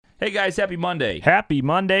Hey guys, happy Monday. Happy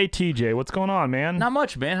Monday, TJ. What's going on, man? Not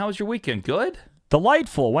much, man. How was your weekend? Good?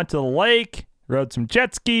 Delightful. Went to the lake, rode some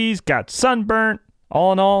jet skis, got sunburnt.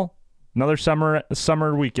 All in all, another summer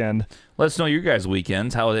weekend. Let us know your guys'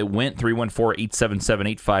 weekends, how it went.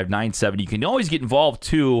 314-877-8597. You can always get involved,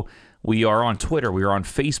 too. We are on Twitter. We are on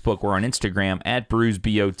Facebook. We're on Instagram, at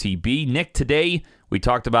BrewsBOTB. Nick, today we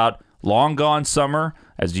talked about long gone summer.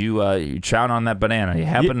 As you chow on that banana,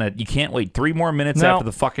 you can't wait 3 more minutes after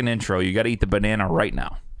the fucking intro. You got to eat the banana right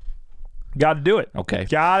now. Got to do it. Okay.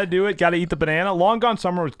 Got to do it. Got to eat the banana. Long gone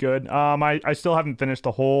summer was good. I still haven't finished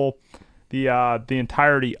the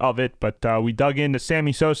entirety of it, but we dug into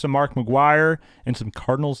Sammy Sosa, Mark McGwire, and some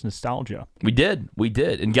Cardinals nostalgia. We did.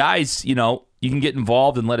 And guys, you can get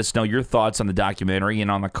involved and let us know your thoughts on the documentary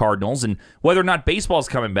and on the Cardinals and whether or not baseball's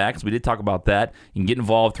coming back, because we did talk about that. You can get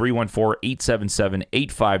involved,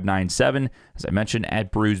 314-877-8597. As I mentioned,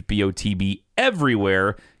 at BrewsBOTB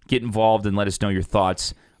everywhere. Get involved and let us know your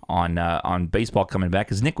thoughts on baseball coming back.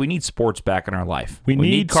 Because, Nick, we need sports back in our life. We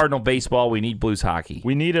need Cardinal baseball. We need Blues hockey.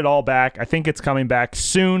 We need it all back. I think it's coming back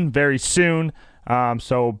soon, very soon.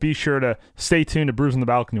 So be sure to stay tuned to Brews on the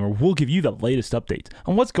Balcony, where we'll give you the latest updates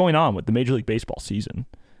on what's going on with the Major League Baseball season.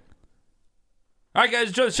 All right, guys,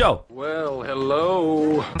 enjoy the show. Well,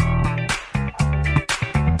 hello.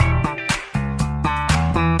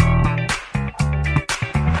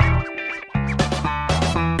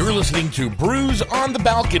 You're listening to Brews on the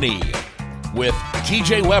Balcony with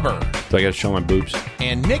TJ Weber So I got to show my boobs.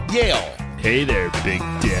 and Nick Yale. Hey there, Big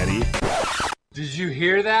Daddy. Did you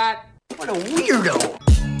hear that? What a weirdo.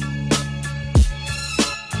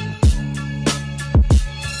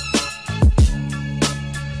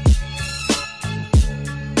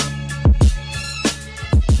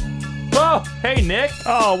 Oh, hey, Nick.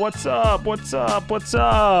 Oh, what's up? What's up?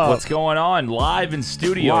 What's going on? Live in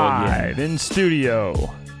studio Live again. in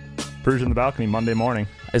studio. Brews on the Balcony, Monday morning.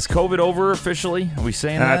 Is COVID over officially? Are we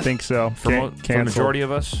saying that? I think so. For the majority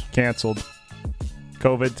of us? Canceled.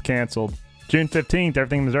 COVID's canceled. June 15th,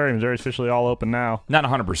 everything in Missouri. Missouri's officially all open now. Not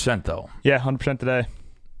 100%, though. Yeah, 100% today.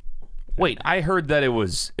 Wait, I heard that it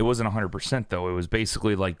wasn't 100%, though. It was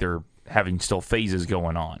basically like they're having still phases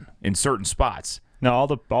going on in certain spots. No, all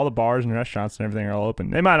the bars and restaurants and everything are all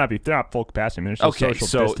open. They're not full capacity. I mean, there's still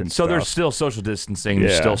social distance so there's stuff. still social distancing.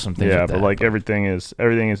 There's still some things. Yeah, with but that, like everything is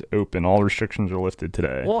open. All restrictions are lifted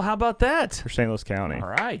today. Well, how about that? For St. Louis County. All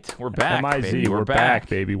right, we're back. MIZ, baby. we're back,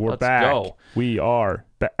 baby. We're Let's back. Go. We are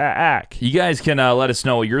back. You guys can let us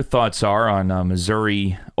know what your thoughts are on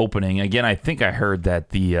Missouri opening. Again, I think I heard that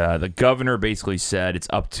the governor basically said it's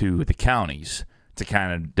up to the counties to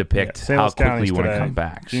kind of depict how quickly you want to come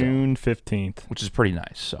back. June 15th. Which is pretty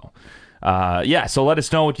nice. So, so let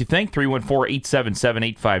us know what you think.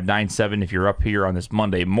 314-877-8597 if you're up here on this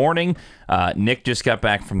Monday morning. Nick just got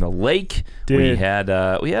back from the lake. We had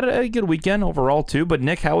a good weekend overall, too. But,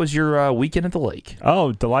 Nick, how was your weekend at the lake?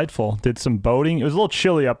 Oh, delightful. Did some boating. It was a little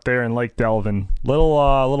chilly up there in Lake Delvin.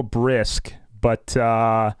 Little brisk. But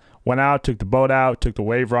went out, took the boat out, took the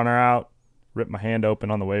wave runner out, ripped my hand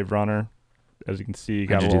open on the wave runner. As you can see,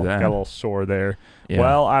 got a little sore there. Yeah.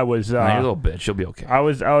 Well, I was you're a little bitch. You'll be okay. I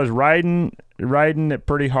was riding it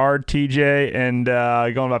pretty hard, TJ, and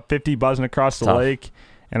going about 50, buzzing across the lake,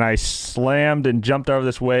 and I slammed and jumped over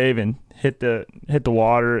this wave and hit the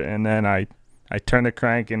water, and then I turned the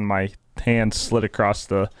crank and my hand slid across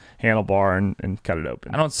the handlebar and cut it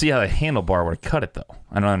open. I don't see how the handlebar would have cut it though.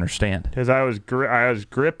 I don't understand. Because I was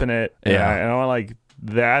gripping it, and Yeah. I went like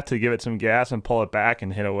that to give it some gas and pull it back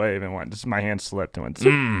and hit a wave, and went. Just my hand slipped and went.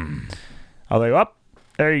 I was like, "Up,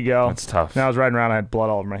 there you go." That's tough. And I was riding around. I had blood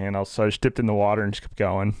all over my hand. So I just dipped in the water and just kept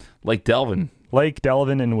going. Lake Delvin. Lake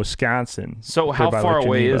Delvin in Wisconsin. So how by far Lake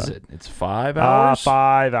away Geneva. is it? It's 5 hours?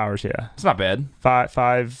 5 hours, yeah. It's not bad.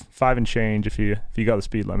 Five and change if you go the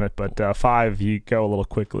speed limit, but 5 you go a little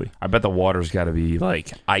quickly. I bet the water's got to be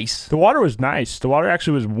like ice. The water was nice. The water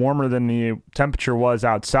actually was warmer than the temperature was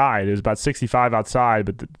outside. It was about 65 outside,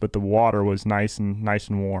 but the water was nice and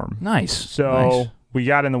warm. Nice. So we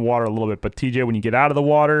got in the water a little bit, but TJ, when you get out of the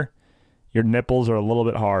water, your nipples are a little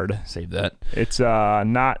bit hard. Save that. It's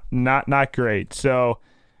not great. So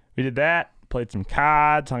we did that, played some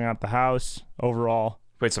COD, hung out at the house. Overall,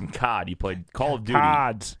 Played some COD. You played Call of Duty.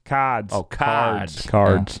 CODs. Oh, COD.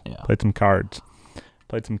 Cards. Yeah. Played some cards.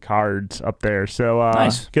 Played some cards up there. So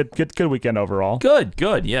Nice. Good weekend overall. Good.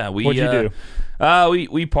 Yeah. What'd you do?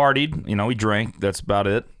 We partied. We drank. That's about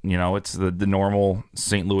it. It's the normal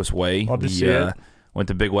St. Louis way. Love to see it. Went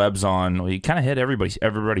to Big Web's on. We kind of hit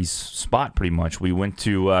everybody's spot pretty much. We went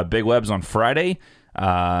to Big Web's on Friday.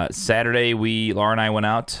 Saturday, Laura and I went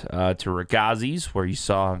out to Ragazzi's, where you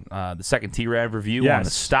saw the second T-Rad review on the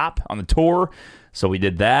stop on the tour. So we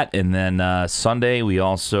did that, and then Sunday we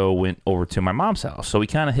also went over to my mom's house. So we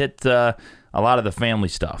kind of hit a lot of the family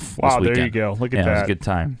stuff. Wow, this weekend. there you go. Look at that. It was a good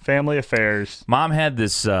time. Family affairs. Mom had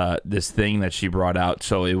this thing that she brought out.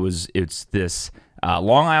 So it's this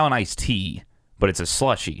Long Island iced tea, but it's a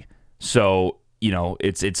slushy. So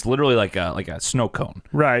it's literally like a snow cone,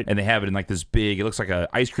 right? And they have it in like this big. It looks like an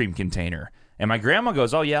ice cream container. And my grandma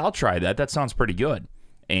goes, "Oh yeah, I'll try that. That sounds pretty good."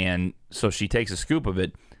 And so she takes a scoop of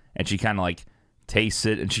it, and she kind of like tastes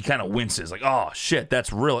it, and she kind of winces, like, "Oh shit, that's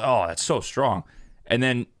so strong." And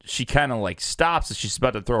then she kind of like stops as she's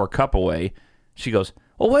about to throw her cup away. She goes,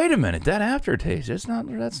 "Oh, wait a minute, that aftertaste, that's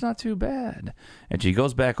not too bad." And she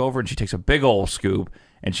goes back over and she takes a big old scoop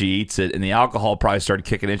and she eats it, and the alcohol probably started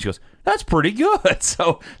kicking in. She goes, "That's pretty good."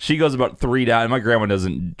 So she goes about 3 down. My grandma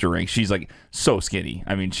doesn't drink. She's like so skinny.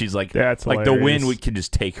 I mean, she's like, that's like hilarious. the wind can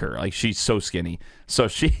just take her. Like, she's so skinny. So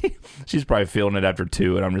she's probably feeling it after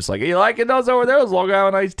 2. And I'm just like, "You liking those over there? Those Long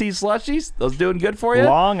Island iced tea slushies? Those doing good for you?"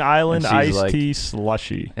 Long Island iced tea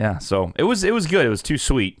slushy. Yeah, so it was good. It was too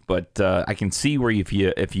sweet, but I can see where if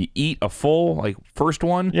you eat a full like first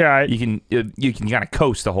one, you can kind of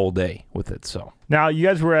coast the whole day with it. So now you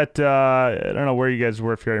guys were at I don't know where you guys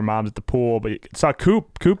were, if you're at your mom's at the pool, but you saw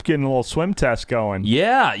Coop getting a little swim test going.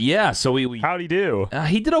 Yeah. So we how'd he do?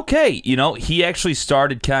 He did okay. He actually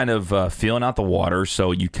started kind of feeling out the water,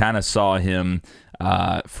 so you kind of saw him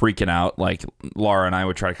freaking out. Like Laura and I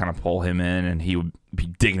would try to kind of pull him in, and he would be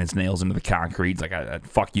digging his nails into the concrete. He's like,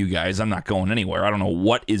 "Fuck you guys, I'm not going anywhere. I don't know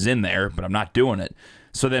what is in there, but I'm not doing it."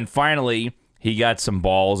 So then finally he got some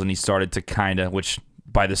balls, and he started to kind of, which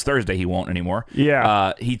by this Thursday he won't anymore.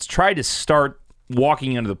 Yeah. He's tried to start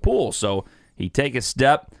walking into the pool, so he'd take a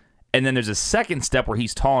step, and then there's a second step where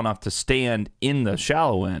he's tall enough to stand in the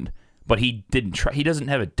shallow end, but he didn't try. He doesn't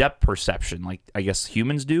have a depth perception like I guess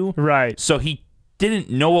humans do. Right. So he didn't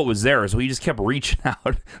know what was there, so he just kept reaching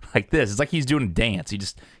out like this. It's like he's doing a dance.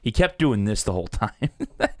 He kept doing this the whole time.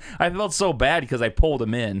 I felt so bad because I pulled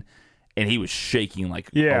him in, and he was shaking like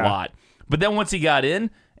a lot. But then once he got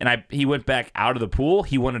in, and he went back out of the pool,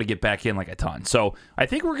 he wanted to get back in like a ton. So I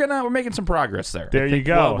think we're making some progress there. There you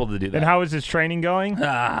go. We're able to do that. And how is his training going?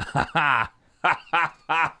 Not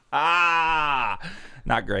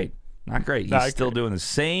great. He's still doing the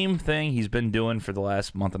same thing he's been doing for the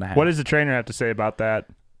last month and a half. What does the trainer have to say about that?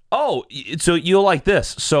 Oh, so you'll like this.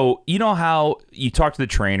 So you know how you talk to the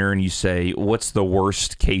trainer and you say, "What's the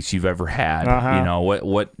worst case you've ever had?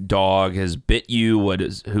 What dog has bit you?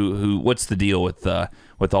 What's the deal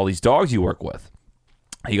with all these dogs you work with?"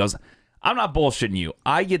 He goes, "I'm not bullshitting you.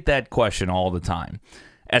 I get that question all the time.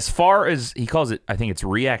 As far as," he calls it, I think it's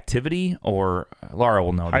reactivity, or Laura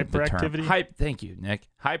will know the term. Hyperactivity? Thank you, Nick.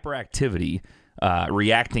 Hyperactivity,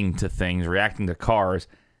 reacting to things, reacting to cars.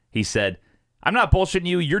 He said, "I'm not bullshitting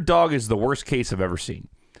you. Your dog is the worst case I've ever seen."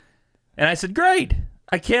 And I said, "Great.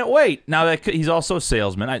 I can't wait." Now, he's also a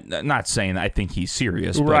salesman. I'm not saying that I think he's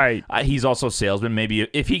serious, but right. He's also a salesman. Maybe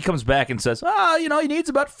if he comes back and says, he needs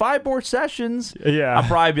about 5 more sessions, I'll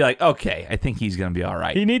probably be like, okay, I think he's going to be all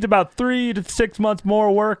right. He needs about 3 to 6 months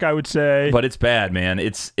more work, I would say. But it's bad, man.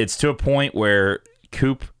 It's to a point where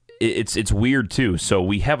Coop, it's weird too. So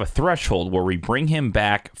we have a threshold where we bring him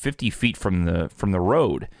back 50 feet from the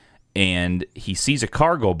road, and he sees a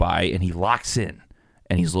car go by, and he locks in.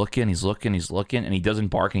 And he's looking, and he doesn't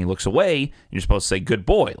bark, and he looks away. And you're supposed to say, "Good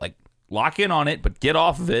boy." Like, lock in on it, but get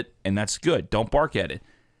off of it, and that's good. Don't bark at it.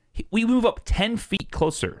 We move up 10 feet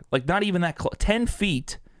closer, like not even that close, 10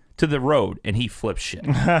 feet to the road, and he flips shit.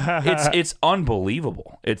 It's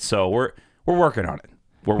unbelievable. We're working on it.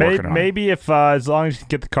 Maybe if as long as you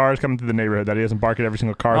get the cars coming through the neighborhood, that he doesn't bark at every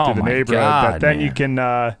single car through the neighborhood. God, but then man. you can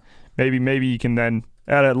maybe you can then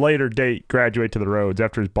at a later date graduate to the roads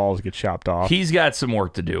after his balls get chopped off. He's got some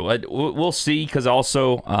work to do. We'll see, because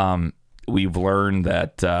also we've learned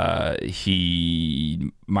that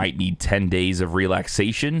he might need 10 days of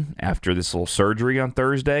relaxation after this little surgery on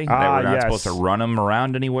Thursday. That we're not supposed to run him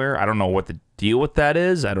around anywhere. I don't know what the deal with that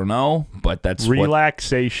is. I don't know, but that's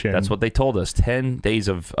relaxation. That's what they told us. 10 days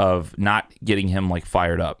of not getting him like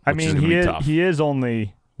fired up. I mean, he is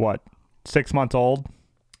only 6 months old.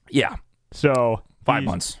 Yeah. So 5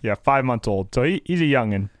 months. Yeah, 5 months old. So he's a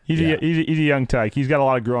youngin. He's a young tyke. He's got a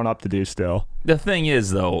lot of growing up to do still. The thing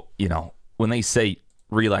is, though, when they say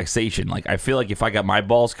relaxation, like, I feel like if I got my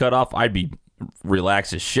balls cut off, I'd be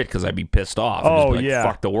relaxed as shit because I'd be pissed off. And just be like,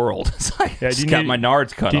 fuck the world. It's like, just got my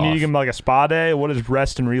nards cut off. Do you need to give him like a spa day? What does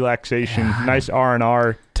rest and relaxation, nice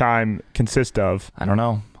R&R time consist of? I don't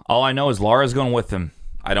know. All I know is Laura's going with him.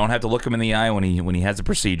 I don't have to look him in the eye when he has a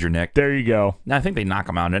procedure, Nick. There you go. I think they knock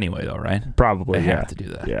him out anyway, though, right? Probably. They yeah. have to do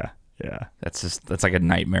that. Yeah. That's like a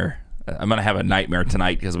nightmare. I'm gonna have a nightmare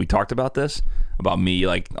tonight because we talked about this, about me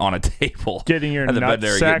like on a table getting your at the nut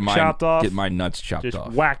veterinary, sack chopped off. Get my nuts chopped Just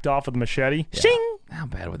off. whacked off with a machete. Yeah. Shing! How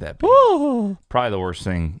bad would that be? Ooh. Probably the worst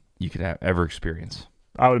thing you could ever experience.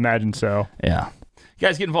 I would imagine so. Yeah. You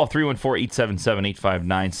guys get involved,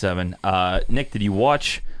 314-877-8597. Nick, did you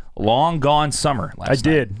watch Long Gone Summer last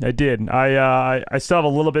night? I did. I still have a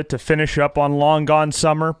little bit to finish up on Long Gone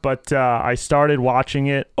Summer, but I started watching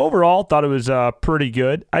it. Overall, thought it was pretty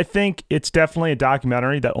good. I think it's definitely a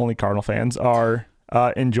documentary that only Cardinal fans are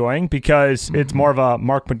enjoying because it's more of a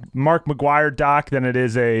Mark McGwire doc than it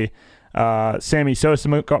is a Sammy Sosa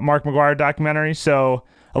Mark McGwire documentary. So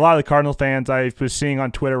a lot of the Cardinal fans I was seeing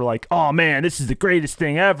on Twitter were like, "Oh man, this is the greatest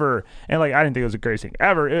thing ever," and like I didn't think it was the greatest thing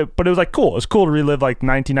ever, but it was like cool. It was cool to relive like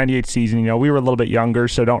 1998 season. You know, we were a little bit younger,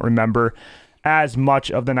 so don't remember as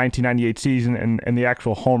much of the 1998 season and the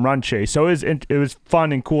actual home run chase. So it was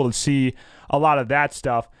fun and cool to see a lot of that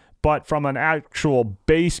stuff. But from an actual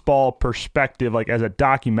baseball perspective, like as a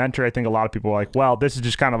documentary, I think a lot of people are like, well, this is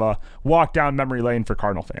just kind of a walk down memory lane for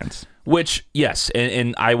Cardinal fans. Which, yes,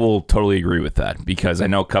 and I will totally agree with that because I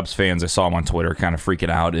know Cubs fans, I saw them on Twitter kind of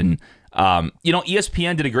freaking out. And,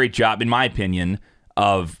 ESPN did a great job, in my opinion,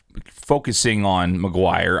 of focusing on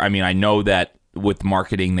McGwire. I mean, I know that with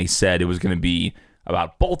marketing, they said it was going to be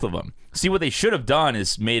about both of them. See, what they should have done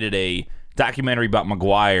is made it a documentary about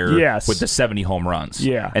McGwire with the 70 home runs.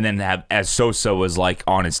 Yeah. And then have, as Sosa was like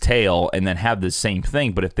on his tail, and then have the same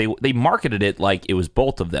thing. But if they marketed it like it was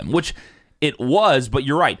both of them, which it was, but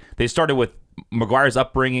you're right. They started with McGwire's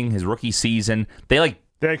upbringing, his rookie season. They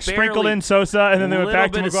sprinkled in Sosa, and then they went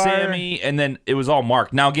back to McGwire. Of Sammy, and then it was all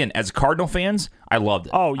Mark. Now, again, as Cardinal fans, I loved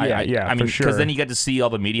it. Oh, yeah, I mean, for sure. because then you got to see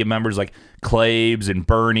all the media members like Claves and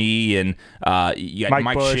Bernie, and you got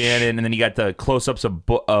Mike Shannon, and then you got the close-ups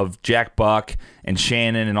of Jack Buck and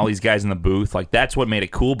Shannon and all these guys in the booth. Like, that's what made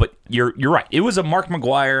it cool, but you're right. It was a Mark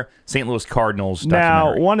McGwire, St. Louis Cardinals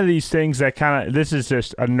documentary. Now, one of these things that kind of, this is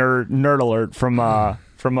just a nerd alert from a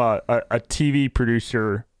TV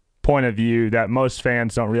producer point of view that most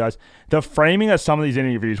fans don't realize. The framing of some of these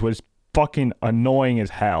interviews was fucking annoying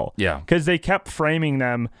as hell. Yeah. Because they kept framing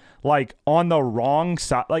them like on the wrong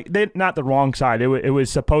side. Like, not the wrong side. It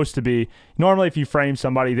was supposed to be, normally if you frame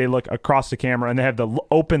somebody, they look across the camera and they have the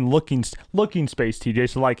open looking space,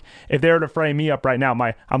 TJ. So like if they were to frame me up right now,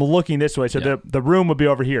 I'm looking this way. So the room would be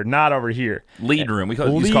over here, not over here. Lead room. We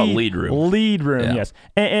call it lead room. Lead room, yes.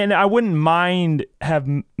 And I wouldn't have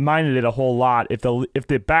minded it a whole lot if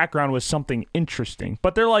the background was something interesting.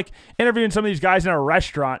 But they're like interviewing some of these guys in a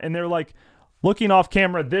restaurant and they're like looking off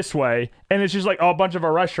camera this way, and it's just like, oh, a bunch of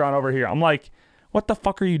a restaurant over here. I'm like, what the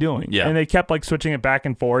fuck are you doing? Yeah. And they kept like switching it back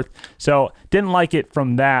and forth. So didn't like it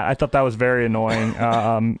from that. I thought that was very annoying.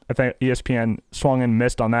 I think ESPN swung and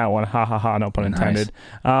missed on that one. Ha ha ha, no pun intended.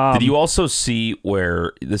 Did you also see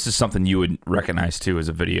where, this is something you would recognize too as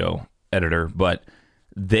a video editor, but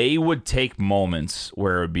they would take moments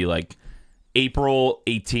where it would be like April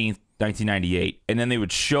 18th, 1998, and then they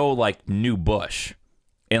would show like New Busch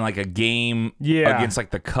in like a game against like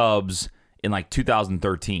the Cubs in like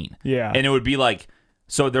 2013. Yeah. And it would be like,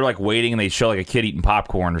 so they're like waiting and they show like a kid eating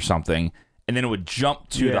popcorn or something, and then it would jump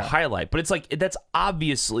to the highlight. But it's like, that's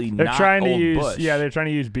obviously not old Busch. Yeah, they're trying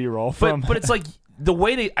to use B-roll. But it's like the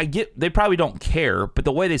way they probably don't care, but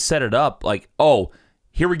the way they set it up, like, oh,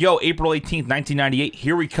 here we go, April 18th, 1998.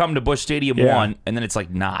 Here we come to Busch Stadium 1, and then it's like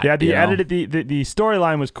not. Yeah, the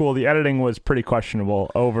storyline was cool. The editing was pretty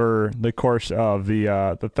questionable over the course of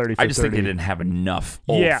the 30 for I just 30. think they didn't have enough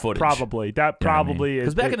old footage. Probably. That probably is.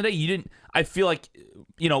 Because back in the day, you didn't. I feel like,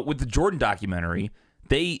 with the Jordan documentary,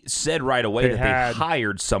 they said right away that they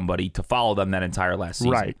hired somebody to follow them that entire last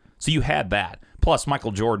season. Right. So you had that. Plus,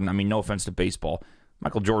 Michael Jordan, I mean, no offense to baseball,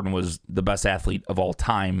 Michael Jordan was the best athlete of all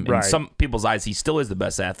time. In some people's eyes, he still is the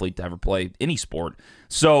best athlete to ever play any sport.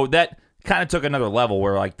 So that kind of took another level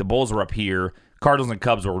where like the Bulls were up here, Cardinals and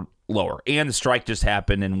Cubs were lower. And the strike just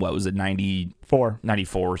happened in, what was it,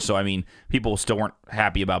 94. So, I mean, people still weren't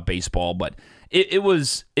happy about baseball. But it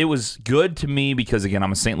was good to me because, again,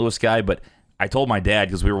 I'm a St. Louis guy. But I told my dad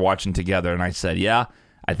because we were watching together, and I said,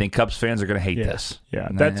 I think Cubs fans are going to hate this. Yeah,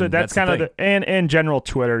 that's kind of and general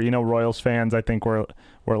Twitter. Royals fans, I think we're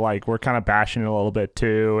kind of bashing it a little bit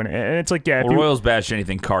too, and it's like Royals bash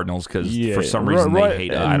anything Cardinals because for some reason they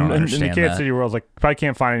hate it. I don't understand and the Kansas City Royals, like, probably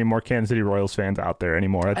can't find any more Kansas City Royals fans out there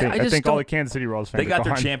anymore. I think all the Kansas City Royals fans they got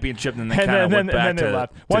their championship and then they kind of went back to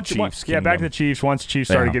the Chiefs. Back to the Chiefs. Once the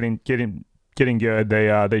Chiefs started getting getting good. They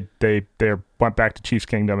went back to Chiefs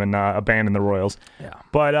Kingdom and abandoned the Royals. Yeah.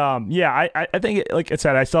 But I think like I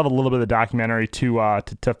said, I still have a little bit of the documentary to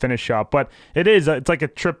finish up. But it's like a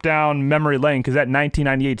trip down memory lane because that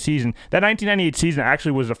 1998 season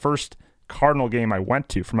actually was the first Cardinal game I went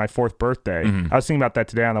to for my 4th birthday. I was thinking about that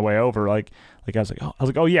today on the way over. Like I was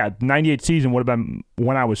like, oh yeah, 98 season would have been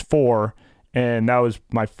when I was 4, and that was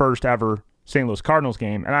my first ever St. Louis Cardinals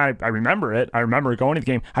game, and I remember it. I remember going to the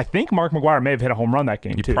game. I think Mark McGwire may have hit a home run that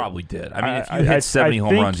game too. You probably did. I mean, if you hit 70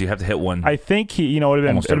 home runs, you have to hit one. I think he, it would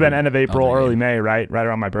have been end of April, early May, right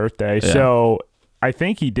around my birthday. Yeah. So I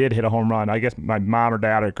think he did hit a home run. I guess my mom or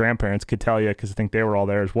dad or grandparents could tell you because I think they were all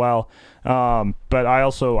there as well. But I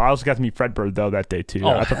also got to meet Fred Bird though that day too.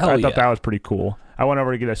 I thought that was pretty cool. I went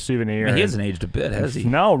over to get a souvenir. He hasn't aged a bit, has he?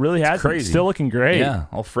 No, really hasn't. Crazy. Still looking great. Yeah,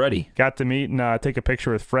 all Freddie. Got to meet and take a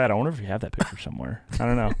picture with Fred. I wonder if you have that picture somewhere. I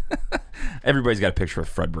don't know. Everybody's got a picture of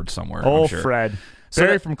Fred Bird somewhere. Oh, I'm sure. Fred.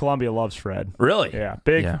 Barry from Columbia loves Fred. Really? Yeah.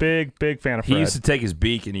 Big fan of Fred. He used to take his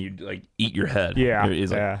beak and he'd like eat your head. Yeah.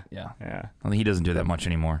 Yeah. I mean, he doesn't do that much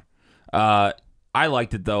anymore. I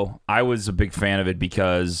liked it though. I was a big fan of it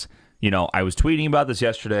because, I was tweeting about this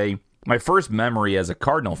yesterday. My first memory as a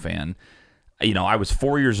Cardinal fan, I was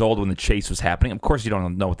 4 years old when the chase was happening. Of course, you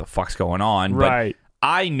don't know what the fuck's going on. Right. But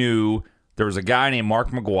I knew there was a guy named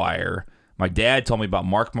Mark McGwire. My dad told me about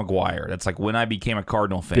Mark McGwire. That's like when I became a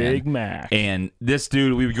Cardinal fan. Big Mac. And this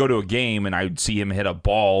dude, we would go to a game and I would see him hit a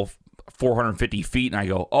ball 450 feet and I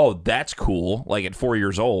go, oh, that's cool. Like at 4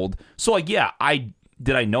 years old. So like, yeah,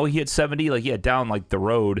 did I know he hit 70? Like, yeah, down like the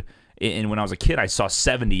road. And when I was a kid, I saw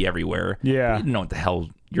 70 everywhere. Yeah. You didn't know what the hell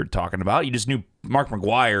you're talking about. You just knew Mark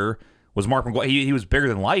McGwire was Mark McGwire. He was bigger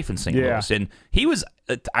than life in St. Louis. And he was,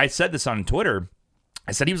 I said this on Twitter,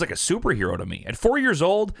 I said he was like a superhero to me. At 4 years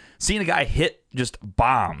old, seeing a guy hit just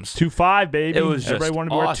bombs. 2.5, baby. It was everybody just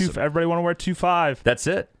wanted awesome. To wear everybody wanted to wear 2.5. That's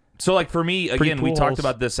it. So, like, for me, again, we pools. talked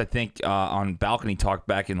about this, I think, on Balcony Talk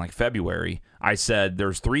back in, like, February. I said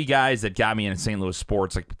there's 3 guys that got me into St. Louis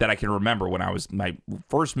sports like that I can remember when I was my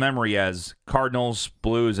first memory as Cardinals,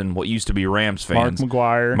 Blues, and what used to be Rams fans.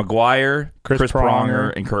 Mark McGwire, Chris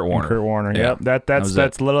Pronger, and Kurt Warner. Yep,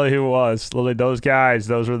 that's literally who it was. Literally, those guys.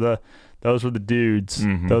 Those were the dudes.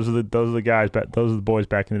 Mm-hmm. Those are the guys. Those are the boys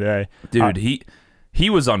back in the day. Dude, he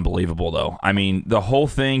was unbelievable, though. I mean, the whole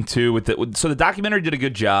thing, too, so the documentary did a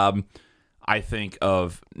good job, I think,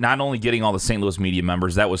 of not only getting all the St. Louis media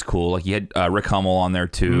members. That was cool. Like, you had Rick Hummel on there,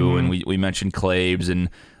 too, and we mentioned Claves, and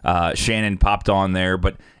Shannon popped on there.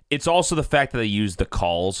 But it's also the fact that they used the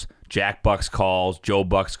calls, Jack Buck's calls, Joe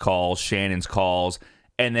Buck's calls, Shannon's calls.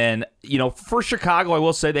 And then, for Chicago, I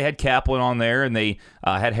will say they had Kaplan on there, and they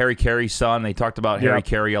had Harry Carey's son. They talked about Harry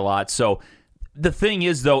Carey a lot. So the thing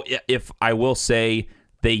is, though, if I will say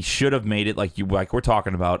they should have made it like we're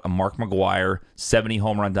talking about a Mark McGwire 70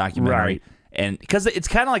 home run documentary, right? And because it's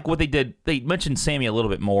kind of like what they did. They mentioned Sammy a little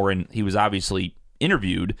bit more, and he was obviously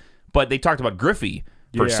interviewed, but they talked about Griffey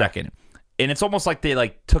for a second, and it's almost like they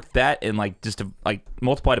like took that and like just like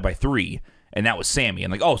multiplied it by 3, and that was Sammy,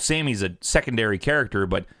 and like, oh, Sammy's a secondary character,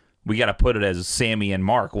 but we got to put it as Sammy and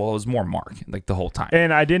Mark. Well, it was more Mark like the whole time.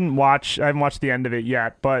 And I haven't watched the end of it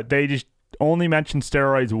yet, but they just only mentioned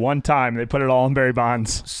steroids one time. They put it all in Barry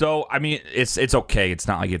Bonds. So, I mean, it's okay. It's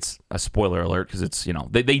not like it's a spoiler alert because it's,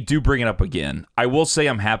 they do bring it up again. I will say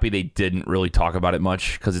I'm happy they didn't really talk about it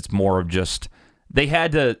much because it's more of just they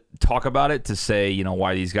had to talk about it to say,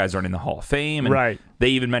 why these guys aren't in the Hall of Fame. And right. They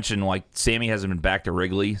even mentioned, like, Sammy hasn't been back to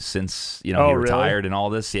Wrigley since, he retired really? And all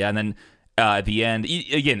this. Yeah, and then at the end,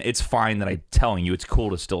 again, it's fine that I'm telling you it's cool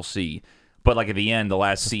to still see. But, like, at the end, the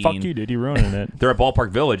last scene... Fuck you, dude. You're ruining it. They're at Ballpark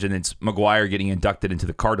Village, and it's McGwire getting inducted into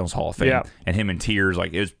the Cardinals Hall of Fame. Yeah. And him in tears.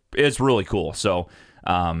 Like, it's really cool. So,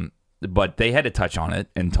 but they had to touch on it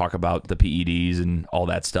and talk about the PEDs and all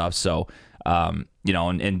that stuff. So, and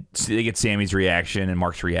they get Sammy's reaction and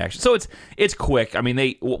Mark's reaction. So, it's quick. I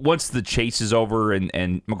mean, once the chase is over and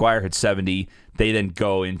McGwire hit 70, they then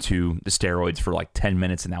go into the steroids for, like, 10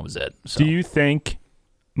 minutes, and that was it. So. Do you think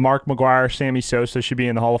Mark McGwire, Sammy Sosa should be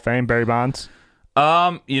in the Hall of Fame, Barry Bonds?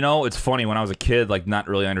 It's funny. When I was a kid, like, not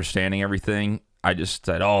really understanding everything, I just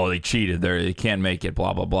said, oh, they cheated. They can't make it,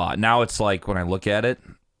 blah, blah, blah. Now it's like, when I look at it,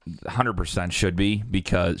 100% should be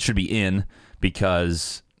in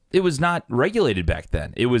because it was not regulated back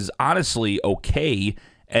then. It was honestly okay,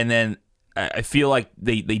 and then I feel like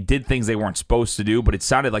they did things they weren't supposed to do, but it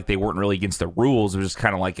sounded like they weren't really against the rules. It was just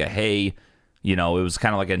kind of like a, hey... it was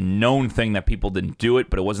kind of like a known thing that people didn't do it,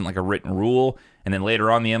 but it wasn't like a written rule. And then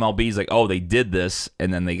later on, the MLB's like, oh, they did this,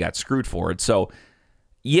 and then they got screwed for it. So,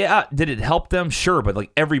 yeah, did it help them? Sure, but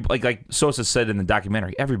like Sosa said in the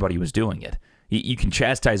documentary, everybody was doing it. You can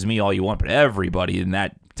chastise me all you want, but everybody in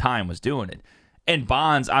that time was doing it. And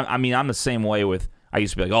Bonds, I mean, I'm the same way with, I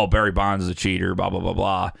used to be like, oh, Barry Bonds is a cheater, blah, blah, blah,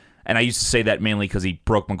 blah. And I used to say that mainly because he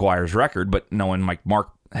broke McGwire's record, but knowing Mark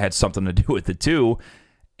had something to do with it too,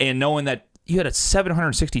 and knowing that you had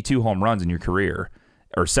 762 home runs in your career,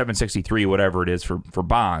 or 763, whatever it is for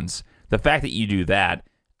Bonds, the fact that you do that,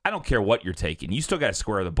 I don't care what you're taking. You still got to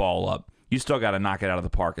square the ball up. You still got to knock it out of the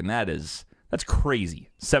park, and that's crazy.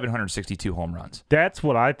 762 home runs. That's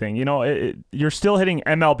what I think. You're still hitting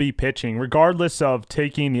MLB pitching, regardless of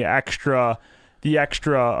taking the extra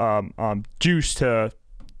juice to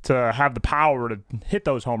have the power to hit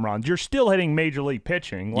those home runs. You're still hitting major league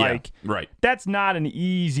pitching. Like, right. That's not an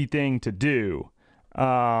easy thing to do.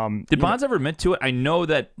 Did Bonds ever admit to it? I know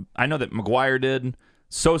that McGwire did.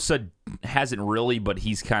 Sosa hasn't really, but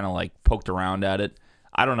he's kind of like poked around at it.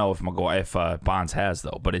 I don't know if Bonds has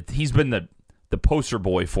though, but he's been the poster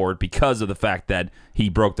boy for it because of the fact that he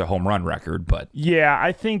broke the home run record. But yeah,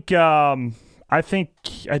 I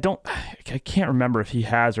can't remember if he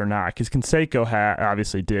has or not, because Canseco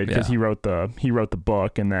obviously did, because he wrote the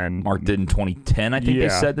book, and then Mark did in 2010. I think they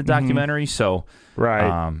said the documentary. So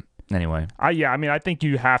right. Anyway, I think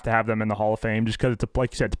you have to have them in the Hall of Fame just because it's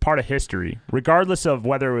like you said, it's part of history, regardless of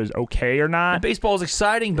whether it was okay or not. And baseball was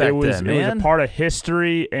exciting back then, man. It was a part of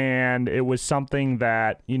history, and it was something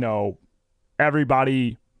that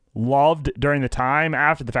everybody loved during the time.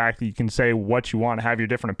 After the fact, you can say what you want, have your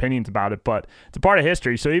different opinions about it, but it's a part of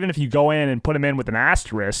history. So even if you go in and put them in with an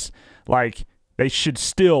asterisk, like, they should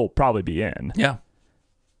still probably be in. Yeah,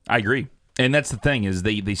 I agree. And that's the thing, is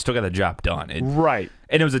they still got the job done. Right.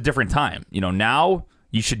 And it was a different time. Now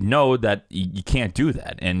you should know that you can't do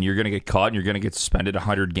that, and you're going to get caught, and you're going to get suspended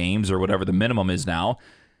 100 games or whatever the minimum is now.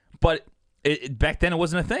 But back then it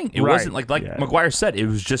wasn't a thing. It wasn't like McGwire said. It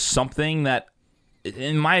was just something that.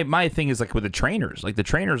 And my thing is like with the trainers. Like, the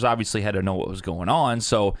trainers obviously had to know what was going on.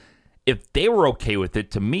 So if they were okay with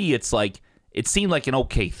it, to me, it's like it seemed like an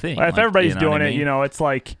okay thing. Well, if everybody's doing it, mean? It's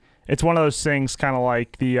like. It's one of those things, kind of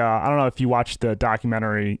like the I don't know if you watched the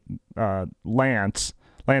documentary Lance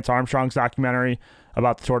Armstrong's documentary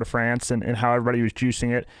about the Tour de France and how everybody was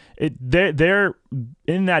juicing it. They're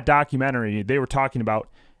in that documentary, they were talking about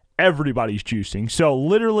everybody's juicing. So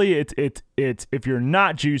literally, it's if you're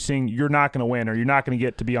not juicing, you're not going to win, or you're not going to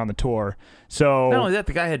get to be on the tour. So not only that,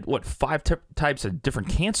 the guy had 5 types of different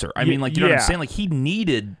cancer. I mean, like, you know what I'm saying? Like, he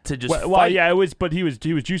needed to just fight. Well, yeah, it was, but he was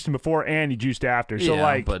juicing before and he juiced after. So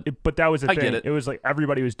but that was the thing. Get it. It was like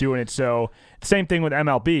everybody was doing it. So same thing with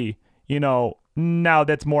MLB. Now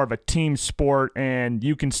that's more of a team sport, and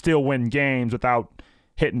you can still win games without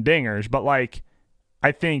hitting dingers. But like,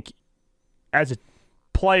 I think as a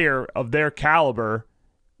player of their caliber,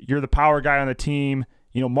 you're the power guy on the team.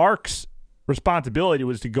 Mark's responsibility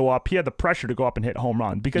was to go up. He had the pressure to go up and hit home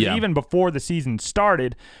runs, because even before the season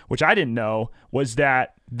started, which I didn't know, was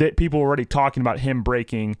that people were already talking about him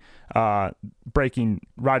breaking Roger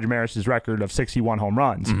Maris's record of 61 home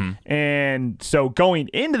runs. Mm-hmm. And so going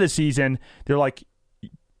into the season, they're like,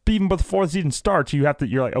 even before the season starts, you're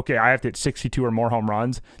like, okay, I have to hit 62 or more home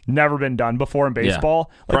runs. Never been done before in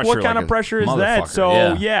baseball. Yeah. Like, what kind of pressure is that? So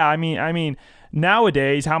I mean,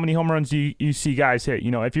 nowadays, how many home runs do you see guys hit?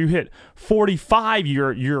 If you hit 45,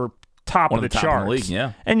 you're top of the charts. In the league,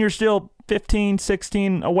 yeah. And you're still 15,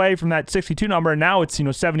 16 away from that 62 number. And now it's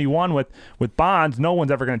 71 with Bonds. No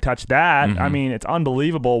one's ever going to touch that. Mm-hmm. I mean, it's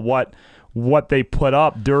unbelievable what they put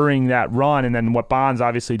up during that run, and then what Bonds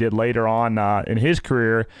obviously did later on in his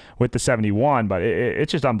career with the 71. But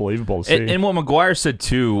it's just unbelievable to see. And what McGwire said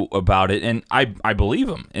too about it, and I believe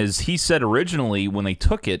him, is he said originally when they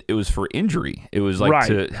took it, it was for injury. It was like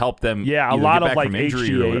to help them. Yeah, a lot of like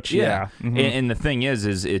HGH. Yeah. Mm-hmm. And the thing is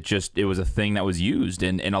it was a thing that was used,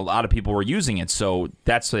 and a lot of people were using it. So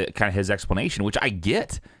that's kind of his explanation, which I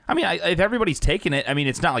get. I mean, if everybody's taking it, I mean,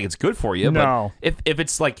 it's not like it's good for you. No. But if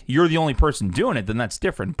it's like you're the only person doing it, then that's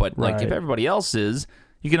different. But like if everybody else is,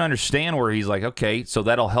 you can understand where he's like, okay, so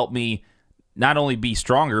that'll help me not only be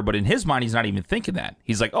stronger, but in his mind, he's not even thinking that.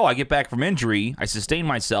 He's like, oh, I get back from injury, I sustain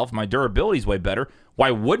myself, my durability's way better.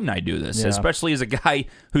 Why wouldn't I do this? Yeah. Especially as a guy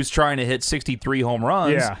who's trying to hit 63 home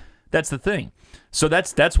runs. Yeah. That's the thing. So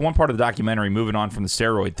that's one part of the documentary, moving on from the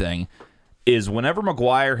steroid thing, is whenever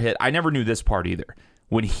McGwire hit, I never knew this part either.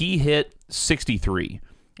 When he hit 63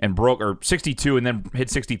 and broke, or 62 and then hit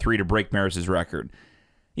 63 to break Maris's record,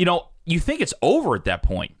 you think it's over at that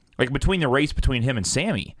point. Like, between the race between him and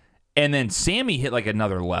Sammy. And then Sammy hit like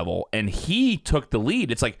another level, and he took the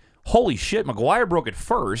lead. It's like, holy shit, McGwire broke it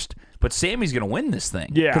first, but Sammy's going to win this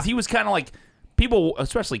thing. Yeah. Because he was kind of like, people,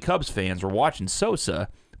 especially Cubs fans, were watching Sosa,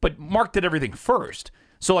 but Mark did everything first.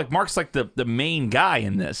 So, like, Mark's like the main guy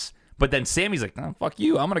in this. But then Sammy's like, no, fuck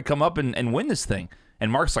you. I'm going to come up and win this thing.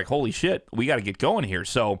 And Mark's like, holy shit, we got to get going here.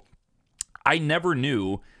 So I never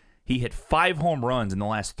knew he hit 5 home runs in the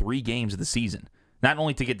last 3 games of the season. Not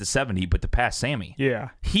only to get to 70, but to pass Sammy. Yeah.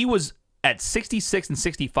 He was at 66 and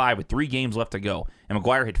 65 with 3 games left to go. And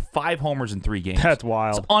McGuire hit 5 homers in 3 games. That's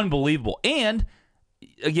wild. It's unbelievable. And,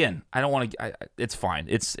 again, I don't want to – it's fine.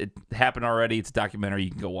 It happened already. It's a documentary.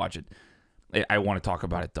 You can go watch it. I want to talk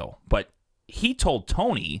about it, though. But he told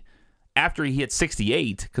Tony after he hit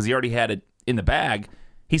 68, because he already had it in the bag,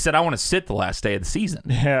 he said, I want to sit the last day of the season.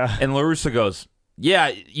 Yeah. And La Russa goes,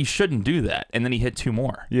 yeah, you shouldn't do that. And then he hit 2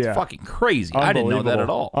 more. Yeah. It's fucking crazy. I didn't know that at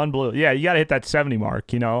all. Unbelievable. Yeah, you got to hit that 70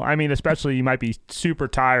 mark, I mean, especially you might be super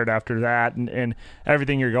tired after that and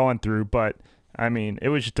everything you're going through, but I mean, it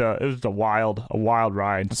was just a wild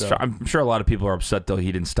ride. So. I'm sure a lot of people are upset though he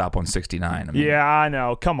didn't stop on 69. I mean, yeah, I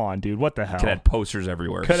know. Come on, dude. What the hell? Could have had posters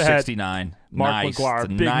everywhere. Could have 69. Mark nice. McGuire, It's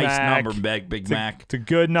a Big nice Mac. number, Big Mac. It's a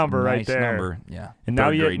good number right nice there. Number. Yeah. And now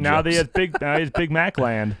Third grade he jokes. has Big Mac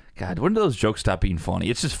land. God, when do those jokes stop being funny?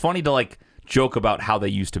 It's just funny to like joke about how they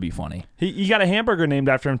used to be funny. He got a hamburger named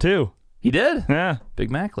after him too. He did. Yeah.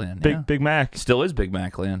 Big Mac Land. Big Mac. Still is Big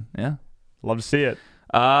Mac Land. Yeah. Love to see it.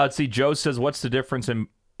 Let's see. Joe says, "What's the difference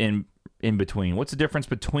in between? What's the difference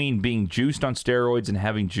between being juiced on steroids and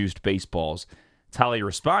having juiced baseballs?" Tally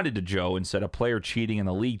responded to Joe and said, "A player cheating and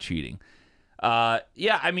the league cheating."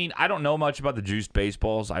 Yeah, I mean, I don't know much about the juiced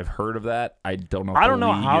baseballs. I've heard of that. I don't know. I don't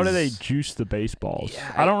know how do they juice the baseballs.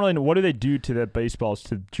 Yeah, I don't really know. What do they do to the baseballs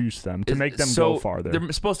to juice them to make them go farther?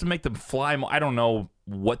 They're supposed to make them fly more. I don't know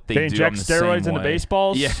what they do. They inject steroids into way.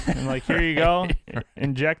 baseballs. Yeah, and like here you go,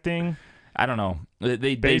 injecting. I don't know.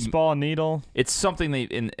 They baseball needle. It's something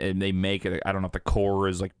they make it. I don't know if the core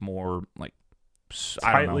is like more like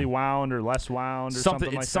tightly wound or less wound or something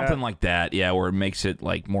like that. It's something like that, yeah, where it makes it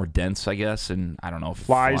like more dense, I guess, and I don't know if it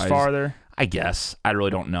flies farther. I guess. I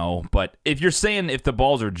really don't know. But if you're saying if the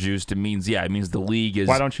balls are juiced, it means the league is.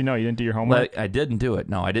 Why don't you know? You didn't do your homework? I didn't do it.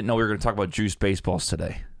 No, I didn't know we were going to talk about juiced baseballs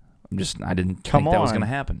today. I didn't think that was going to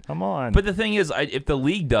happen. Come on. But the thing is, if the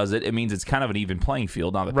league does it, it means it's kind of an even playing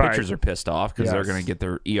field. Now the pitchers are pissed off because they're going to get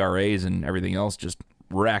their ERAs and everything else just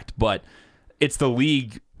wrecked. But it's the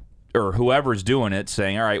league or whoever's doing it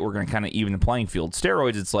saying, all right, we're going to kind of even the playing field.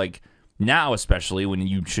 Steroids, it's like now, especially when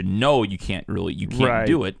you should know you can't do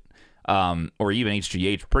it, or even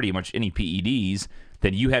HGH, pretty much any PEDs,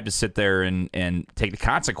 then you have to sit there and take the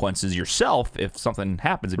consequences yourself if something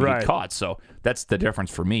happens if you get caught. So that's the difference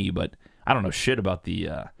for me. But I don't know shit about the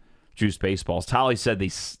juiced baseballs. Tolly said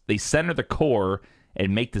they center the core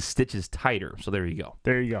and make the stitches tighter. So there you go.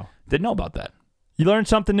 There you go. Didn't know about that. You learn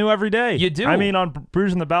something new every day. You do. I mean, on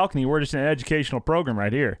Brews on the Balcony, we're just an educational program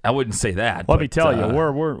right here. I wouldn't say that. Let me tell you,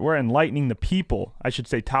 we're enlightening the people. I should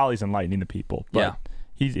say Tolly's enlightening the people. But yeah.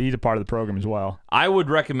 He's a part of the program as well. I would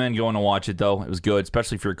recommend going to watch it, though. It was good,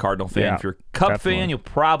 especially if you're a Cardinal fan. Yeah, if you're a Cub definitely. fan, you'll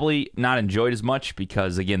probably not enjoy it as much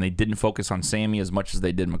because, again, they didn't focus on Sammy as much as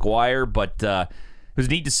they did McGuire. But it was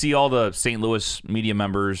neat to see all the St. Louis media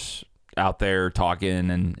members out there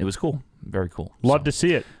talking, and it was cool. Very cool. Love to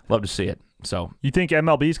see it. Love to see it. So you think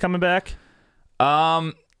MLB's coming back?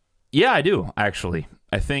 Yeah, I do, actually.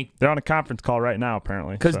 I think they're on a conference call right now,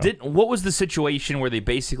 apparently. Because what was the situation where they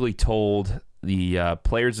basically told the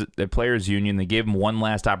players union, they gave them one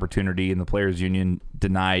last opportunity, and the players union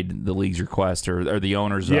denied the league's request or the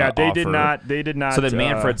owners' they offer. did not. So then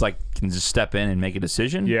Manfred's can just step in and make a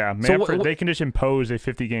decision. Yeah, Manfred. They can just impose a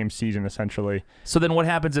 50-game season essentially. So then what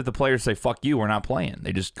happens if the players say "fuck you"? We're not playing.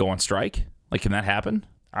 They just go on strike. Can that happen?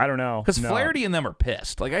 I don't know. Because Flaherty and them are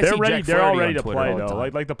pissed. They're ready. Jack They're all ready on to Twitter play all the though.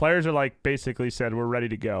 time. Like the players are basically said we're ready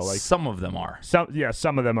to go. Some of them are.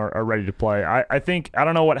 Some of them are ready to play. I think I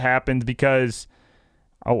don't know what happened because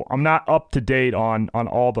I'm not up to date on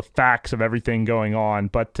all the facts of everything going on.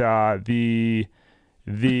 But I think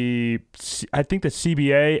the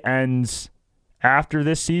CBA ends after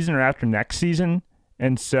this season or after next season,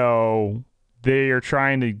 and so they are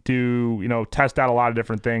trying to test out a lot of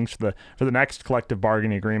different things for the next collective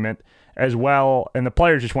bargaining agreement as well. And the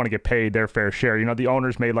players just want to get paid their fair share. The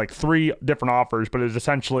owners made 3 different offers, but it was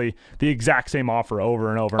essentially the exact same offer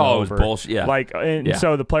over and over and over. Oh, it was bullshit. Yeah.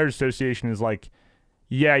 So the Players Association is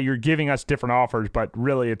yeah, you're giving us different offers, but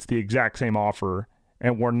really it's the exact same offer,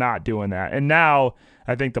 and we're not doing that. And now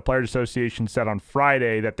I think the Players Association said on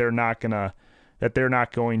Friday that they're not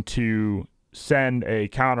going to send a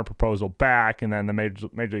counter proposal back, and then the Major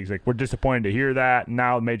League's like, we're disappointed to hear that.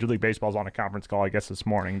 Now Major League Baseball's on a conference call, I guess, this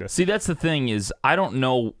morning. See, that's the thing is I don't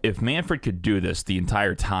know if Manfred could do this the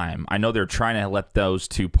entire time. I know they're trying to let those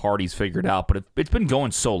two parties figure it out, but it's been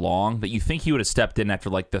going so long that you think he would have stepped in after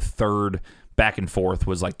like the third back and forth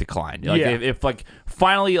was like declined. Like if like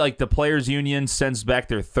finally like the players union sends back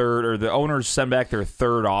their third, or the owners send back their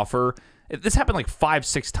third offer. This happened like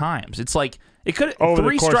 5-6 times. It's like it could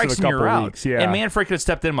 3 strikes and you're out. Weeks, yeah. And Manfred could have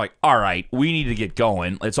stepped in like, all right, we need to get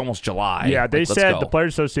going. It's almost July. Yeah, they said go. The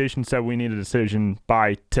Players Association said we need a decision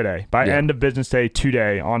by today, by end of business day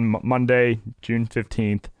today on Monday, June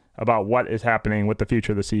 15th, about what is happening with the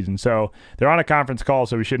future of the season. So they're on a conference call,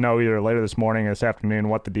 so we should know either later this morning or this afternoon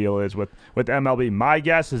what the deal is with MLB. My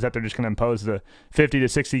guess is that they're just going to impose the 50 to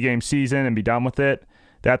 60 game season and be done with it.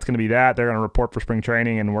 That's going to be that. They're going to report for spring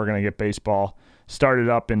training, and we're going to get baseball started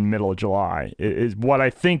up in middle of July. Is what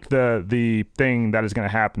I think the thing that is going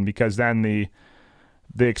to happen, because then the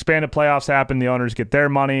expanded playoffs happen, the owners get their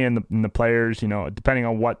money, and the players, you know, depending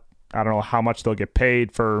on what, I don't know how much they'll get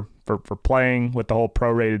paid for playing with the whole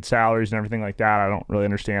prorated salaries and everything like that. I don't really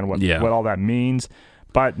understand what all that means.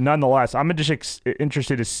 But nonetheless, I'm just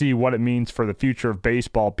interested to see what it means for the future of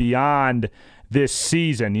baseball beyond this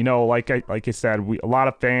season. You know, like I said, a lot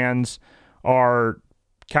of fans are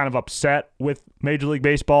kind of upset with Major League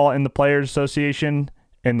Baseball and the Players Association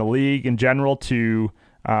and the league in general to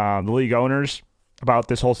the league owners about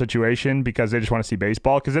this whole situation, because they just want to see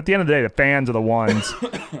baseball. Because at the end of the day, the fans are the ones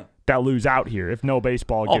that lose out here if no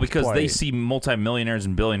baseball gets because played. They see multimillionaires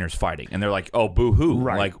and billionaires fighting, and they're like, oh, boo-hoo,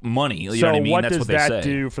 right. Like money. You so know what I mean? What That's does what they that say.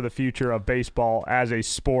 do for the future of baseball as a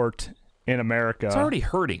sport in America? It's already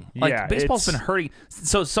hurting. Like, yeah, baseball's been hurting.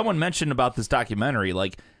 So someone mentioned about this documentary,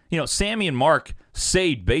 like, you know, Sammy and Mark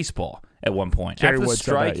saved baseball at one point Jerry after the Wood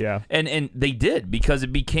strike, said that, and they did, because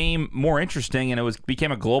it became more interesting, and it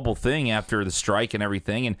became a global thing after the strike and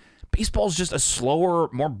everything. And baseball's just a slower,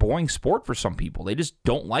 more boring sport for some people. They just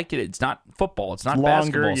don't like it. It's not football. It's not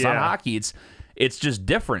basketball. It's not hockey. It's just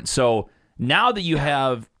different. So now that you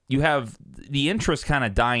have the interest kind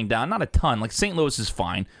of dying down, not a ton. Like St. Louis is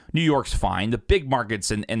fine, New York's fine. The big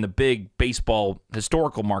markets and the big baseball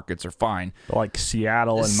historical markets are fine. Like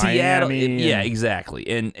Seattle and Miami. Yeah, exactly.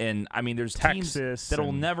 And I mean, there's Texas teams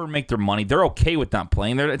that'll never make their money. They're okay with not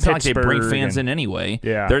playing. It's not like they bring fans in anyway.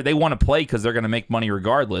 Yeah. They want to play because they're going to make money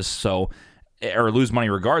regardless. So, or lose money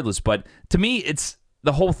regardless. But to me, it's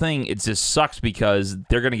the whole thing. It just sucks because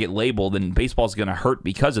they're going to get labeled, and baseball's going to hurt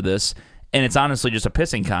because of this. And it's honestly just a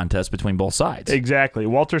pissing contest between both sides. Exactly.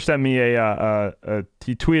 Walter sent me he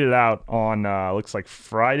tweeted out on looks like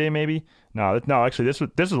Friday maybe. No, actually this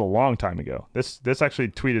was a long time ago. This actually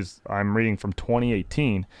tweet is I'm reading from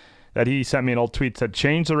 2018 that he sent me an old tweet that said,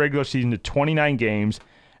 change the regular season to 29 games.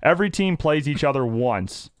 Every team plays each other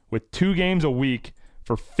once with 2 games a week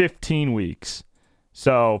for 15 weeks.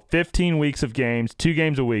 So 15 weeks of games, 2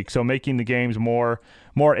 games a week. So making the games more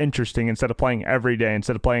interesting instead of playing every day.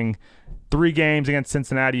 Instead of playing 3 games against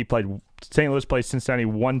Cincinnati, St. Louis plays Cincinnati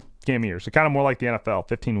 1 game a year. So kind of more like the NFL,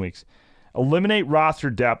 15 weeks. Eliminate roster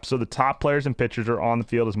depth so the top players and pitchers are on the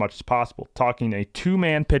field as much as possible. Talking a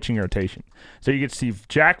 2-man pitching rotation. So you get to see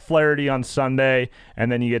Jack Flaherty on Sunday, and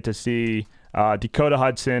then you get to see Dakota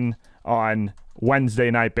Hudson on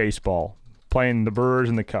Wednesday Night Baseball, playing the Brewers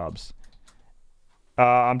and the Cubs.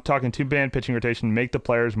 I'm talking 2-man pitching rotation, make the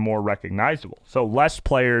players more recognizable. So less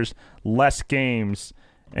players, less games,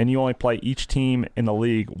 and you only play each team in the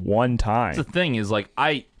league 1 time. The thing is, like,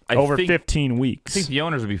 I over think, 15 weeks. I think the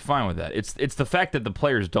owners would be fine with that. It's the fact that the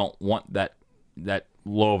players don't want that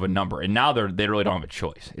low of a number, and now they really don't have a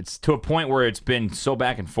choice. It's to a point where it's been so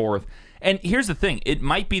back and forth. And here's the thing: it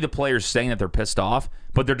might be the players saying that they're pissed off,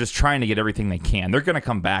 but they're just trying to get everything they can. They're going to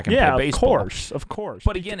come back and play baseball. Of course.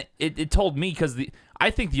 But again, it told me because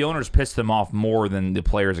I think the owners pissed them off more than the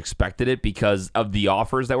players expected it because of the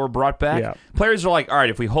offers that were brought back. Yeah. Players are like, all right,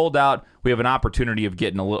 if we hold out, we have an opportunity of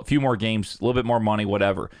getting a few more games, a little bit more money,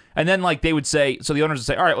 whatever. And then like they would say, so the owners would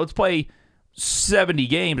say, all right, let's play 70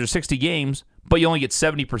 games or 60 games, but you only get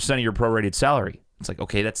 70% of your prorated salary. It's like,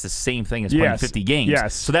 okay, that's the same thing as playing 50 games.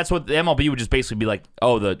 Yes. So that's what the MLB would just basically be like,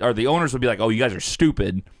 the owners would be like, oh, you guys are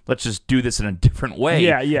stupid. Let's just do this in a different way.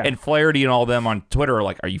 Yeah. And Flaherty and all them on Twitter are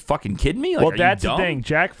like, are you fucking kidding me? Like, well, that's the thing.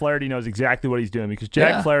 Jack Flaherty knows exactly what he's doing because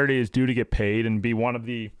Jack Flaherty is due to get paid and be one of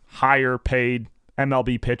the higher paid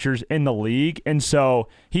MLB pitchers in the league. And so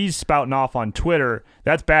he's spouting off on Twitter.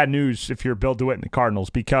 That's bad news if you're Bill DeWitt and the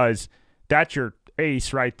Cardinals because that's your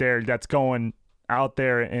ace right there that's going out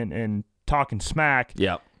there and talking smack.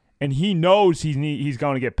 Yep. and he knows he's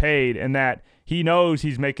going to get paid, and that he knows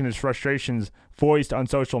he's making his frustrations voiced on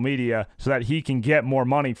social media so that he can get more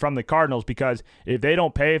money from the Cardinals, because if they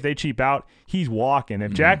don't pay, if they cheap out, he's walking.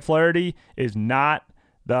 If Jack Flaherty is not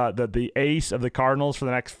the ace of the Cardinals for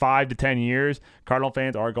the next 5 to 10 years, Cardinal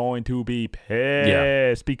fans are going to be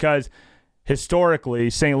pissed because historically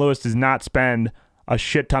St. Louis does not spend a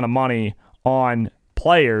shit ton of money on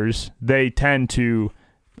players. They tend to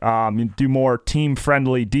do more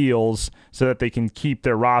team-friendly deals so that they can keep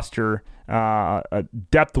their roster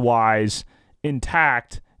depth-wise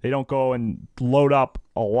intact. They don't go and load up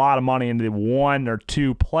a lot of money into 1 or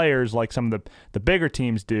 2 players like some of the bigger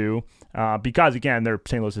teams do, because, again,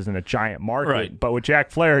 St. Louis isn't a giant market. Right. But with Jack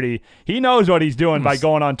Flaherty, he knows what he's doing by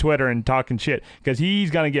going on Twitter and talking shit, because he's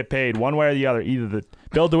going to get paid one way or the other. Either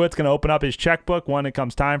Bill DeWitt's going to open up his checkbook when it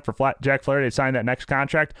comes time for Jack Flaherty to sign that next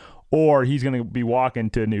contract, or he's going to be walking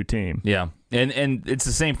to a new team. Yeah. And it's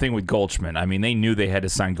the same thing with Goldschmidt. I mean, they knew they had to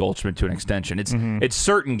sign Goldschmidt to an extension. It's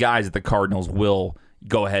certain guys that the Cardinals will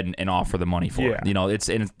go ahead and offer the money for. Yeah. You know,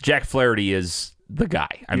 and Jack Flaherty is the guy.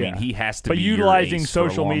 I mean, he has to but be utilizing your ace for a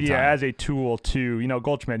social long media time. as a tool to,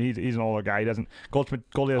 Goldschmidt, he's an older guy. Goldie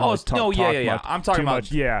doesn't always talk no, yeah. much, I'm talking too about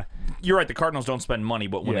much. Yeah. You're right. The Cardinals don't spend money,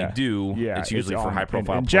 but when they do, it's usually for on.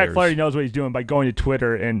 high-profile and players. Jack Flaherty knows what he's doing by going to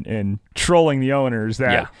Twitter and trolling the owners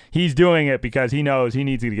that he's doing it because he knows he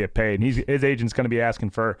needs to get paid. And his agent's going to be asking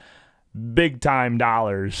for big-time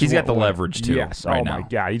dollars. He's got the leverage, too. Yes. Right my now.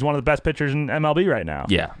 God. He's one of the best pitchers in MLB right now.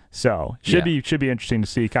 Yeah. So should be interesting to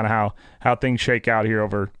see kind of how things shake out here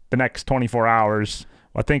over the next 24 hours.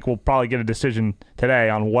 I think we'll probably get a decision today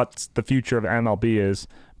on what the future of MLB is,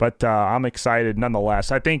 but I'm excited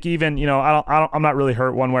nonetheless. I think even I'm not really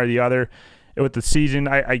hurt one way or the other with the season.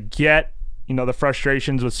 I get the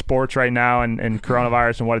frustrations with sports right now and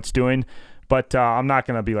coronavirus and what it's doing, but I'm not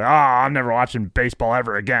gonna be like, I'm never watching baseball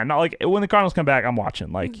ever again. Not like when the Cardinals come back, I'm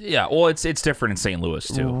watching. Like, yeah, well, it's different in St. Louis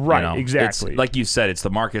too, right? Exactly. It's, like you said, it's the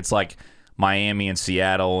markets like Miami and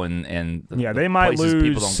Seattle and they might places lose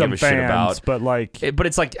people don't some give a shit fans, about. but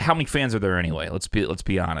it's like, how many fans are there anyway? Let's be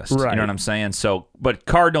honest. Right. You know what I'm saying? So, but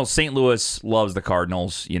Cardinals, St. Louis loves the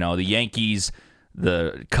Cardinals. The Yankees,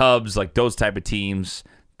 the Cubs, like those type of teams,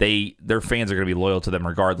 their fans are going to be loyal to them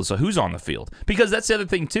regardless of who's on the field. Because that's the other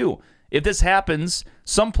thing too. If this happens,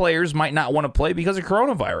 some players might not want to play because of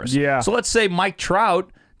coronavirus. Yeah. So let's say Mike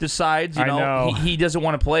Trout decides, he doesn't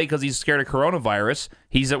want to play because he's scared of coronavirus.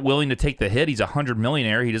 He's willing to take the hit. He's $100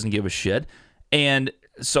 millionaire. He doesn't give a shit. And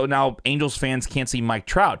so now Angels fans can't see Mike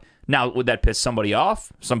Trout. Now, would that piss somebody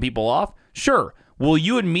off? Some people off? Sure. Will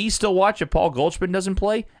you and me still watch if Paul Goldschmidt doesn't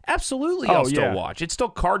play? Absolutely, I'll still watch. It's still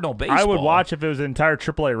Cardinal baseball. I would watch if it was an entire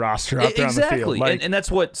AAA roster out there on the field. Exactly, and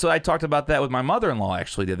that's what. So I talked about that with my mother-in-law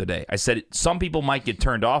actually the other day. I said some people might get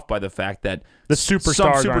turned off by the fact that some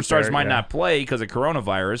superstars might not play because of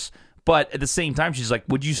coronavirus. But at the same time, she's like,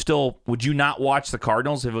 "Would you not watch the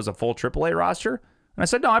Cardinals if it was a full AAA roster?" And I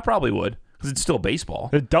said, "No, I probably would." Because it's still baseball.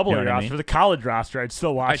 The double roster, for the college roster, I'd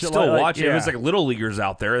still watch it. I'd still watch it. If it was like little leagers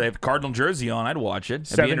out there, they have Cardinal jersey on, I'd watch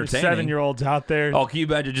it. It'd be entertaining. 7-year-olds out there. Oh, can you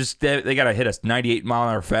imagine they got to hit a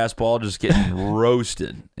 98-mile-an-hour fastball just getting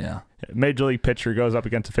roasted. Yeah. Major league pitcher goes up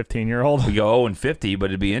against a 15-year-old. We go 0-50, but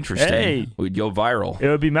it'd be interesting. Hey. We'd go viral. It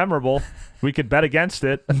would be memorable. We could bet against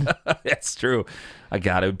it. That's true. It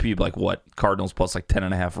would be like what? Cardinals plus like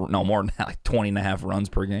 10.5, no, more than that, like 20.5 runs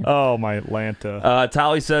per game. Oh, my Atlanta.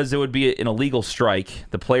 Tolly says it would be an illegal strike.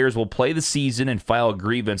 The players will play the season and file a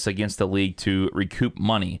grievance against the league to recoup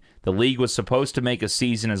money. The league was supposed to make a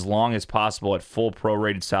season as long as possible at full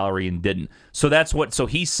prorated salary and didn't. So so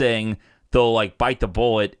he's saying they'll like bite the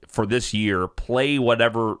bullet for this year, play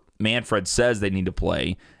whatever Manfred says they need to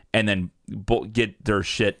play, and then get their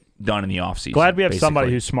shit done in the offseason. Glad we have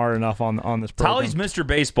somebody who's smart enough on this program. Tolly's Mr.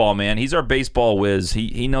 Baseball, man. He's our baseball whiz.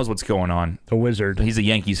 He knows what's going on. The wizard. He's a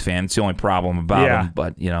Yankees fan. It's the only problem about him.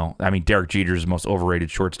 But, Derek Jeter is the most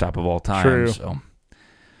overrated shortstop of all time. True. So.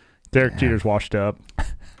 Derek Jeter's washed up.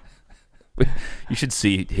 You should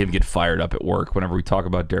see him get fired up at work whenever we talk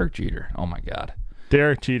about Derek Jeter. Oh, my God.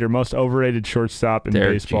 Derek Jeter, most overrated shortstop in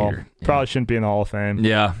baseball. Jeter, Probably shouldn't be in the Hall of Fame.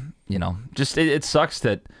 Yeah. Just it sucks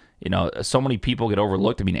that so mmany people get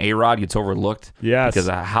overlooked. I mean, A-Rod gets overlooked because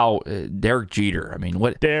of how Derek Jeter. I mean,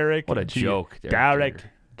 what a joke. Derek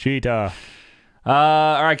Jeter.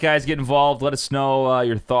 All right, guys, get involved. Let us know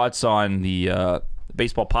your thoughts on the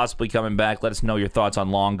baseball possibly coming back. Let us know your thoughts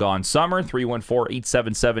on Long Gone Summer.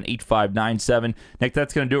 314-877-8597. Nick,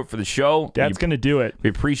 that's going to do it for the show. That's going to do it. We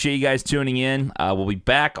appreciate you guys tuning in. We'll be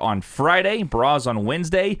back on Friday. Bras on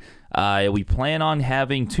Wednesday. We plan on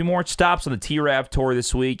having 2 more stops on the T-Rav Tour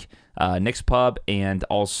this week. Nick's Pub and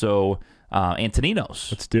also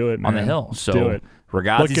Antoninos. Let's do it, man. On the hill. Let's So do it.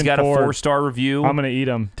 Ragazzi's Looking got a forward. 4-star review. I'm gonna eat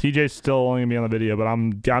them. TJ's still only gonna be on the video, but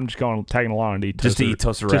I'm just going tagging along to eat Just to eat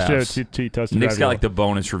toasted wraps. Just to eat toasted Nick's got ravioli. like the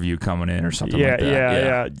bonus review coming in or something yeah, like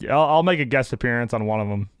that. yeah. I'll make a guest appearance on one of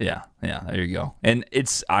them. Yeah. There you go. And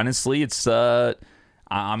it's honestly,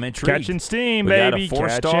 I'm intrigued. Catching steam, we baby. got a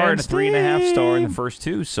 4-star and a 3.5 star in the first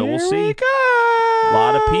two, so we'll see. A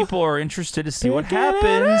lot of people are interested to see what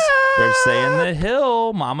happens. They're saying the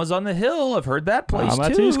hill. Mama's on the hill. I've heard that place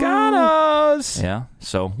Mama too. Toscanos. Yeah,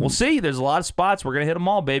 so we'll see. There's a lot of spots. We're going to hit them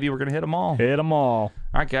all, baby. We're going to hit them all. Hit them all. All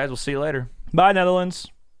right, guys. We'll see you later. Bye, Netherlands.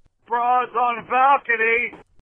 Bras on the balcony.